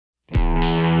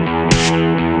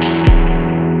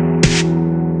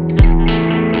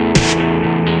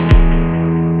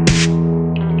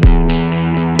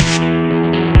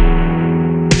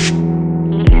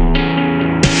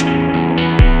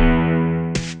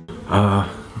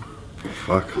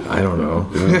Fuck. I don't know.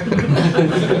 Yeah.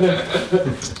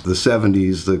 The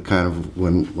 70s, the kind of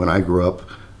when I grew up,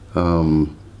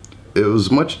 it was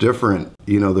much different.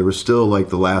 You know, there was still like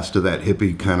the last of that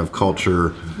hippie kind of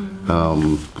culture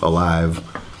alive.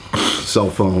 Cell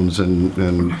phones and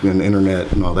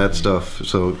internet and all that stuff.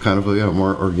 So kind of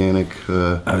more organic.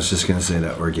 I was just gonna say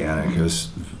that organic. It was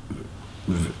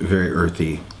very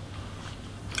earthy.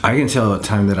 I can tell the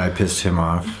time that I pissed him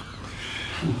off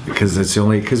because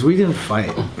because we didn't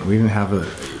fight. We didn't have a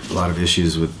lot of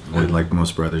issues with like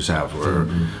most brothers have. Where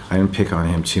I didn't pick on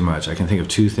him too much. I can think of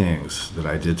 2 things that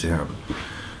I did to him.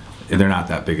 And they're not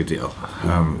that big a deal.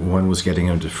 One was getting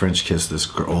him to French kiss this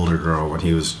older girl when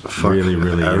he was really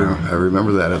young. I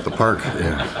remember that at the park.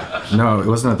 Yeah. No, it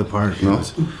wasn't at the park. No?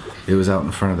 It was out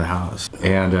in front of the house.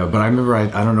 And but I remember I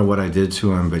don't know what I did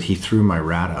to him, but he threw my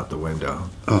rat out the window.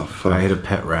 Oh fuck! I had a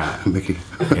pet rat, Mickey.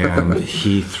 and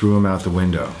he threw him out the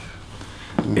window.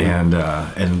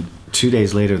 And 2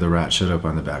 days later, the rat showed up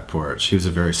on the back porch. He was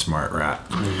a very smart rat,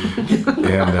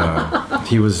 and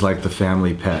he was like the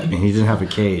family pet. And he didn't have a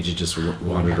cage; he just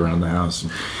wandered around the house.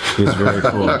 And he was very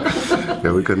cool.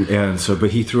 Yeah, we couldn't. And so, but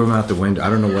he threw him out the window. I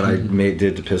don't know what I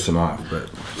did to piss him off,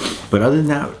 but other than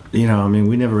that, you know, I mean,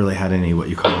 we never really had any what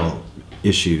you call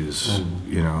issues,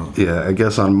 you know. Yeah, I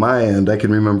guess on my end, I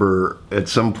can remember at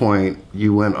some point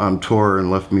you went on tour and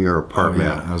left me your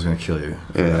apartment. Oh, yeah, I was gonna kill you.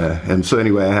 Yeah, and so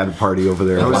anyway, I had a party over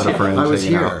there. A lot of friends. I was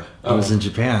hanging here. out. I was in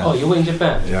Japan. Oh, you were in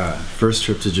Japan? Yeah, first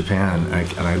trip to Japan,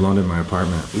 and I loaned him my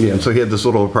apartment. Yeah, and so he had this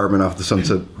little apartment off the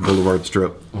Sunset Boulevard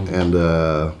Strip, and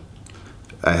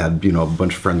I had a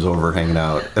bunch of friends over hanging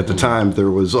out. At the time, there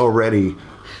was already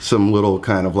some little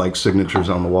kind of like signatures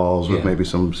on the walls with maybe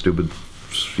some stupid,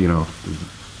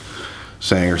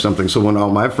 saying or something. So when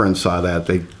all my friends saw that,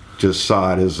 they just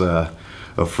saw it as a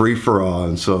free-for-all,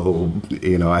 and so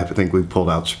I think we pulled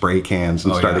out spray cans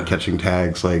and started catching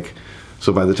tags. Like,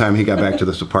 so by the time he got back to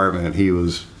this apartment, he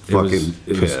was fucking pissed.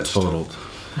 It was totaled.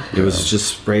 It was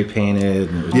just spray painted.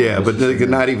 But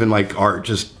not even like art,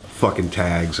 just fucking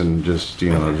tags and just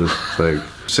just like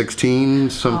 16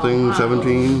 something,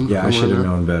 17. Yeah, I should have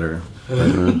known better.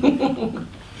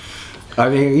 I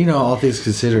mean, all things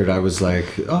considered, I was like,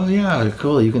 oh yeah,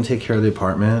 cool, you can take care of the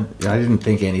apartment. I didn't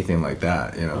think anything like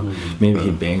that, Maybe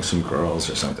he'd bang some girls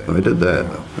or something. I did that.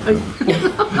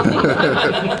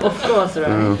 Of course,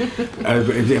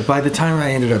 right? By the time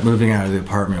I ended up moving out of the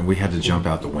apartment, we had to jump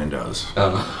out the windows.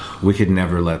 We could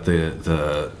never let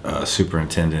the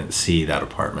superintendent see that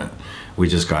apartment. We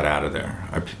just got out of there.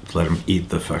 I let him eat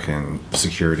the fucking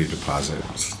security deposit.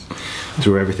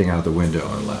 Threw everything out the window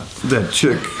and left. That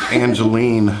chick,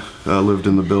 Angeline, lived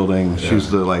in the building. Yeah. She's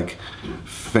the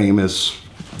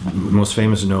most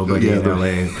famous nobody in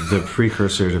LA, the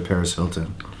precursor to Paris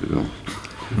Hilton. Yeah.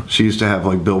 She used to have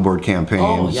like billboard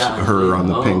campaigns. Her on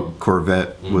the pink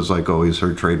Corvette was like always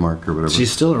her trademark or whatever.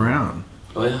 She's still around.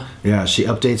 Oh yeah? Yeah, she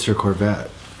updates her Corvette.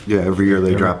 Yeah, every year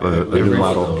they drop a new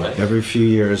model. Every few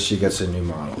years she gets a new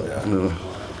model, yeah.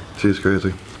 She's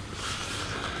crazy.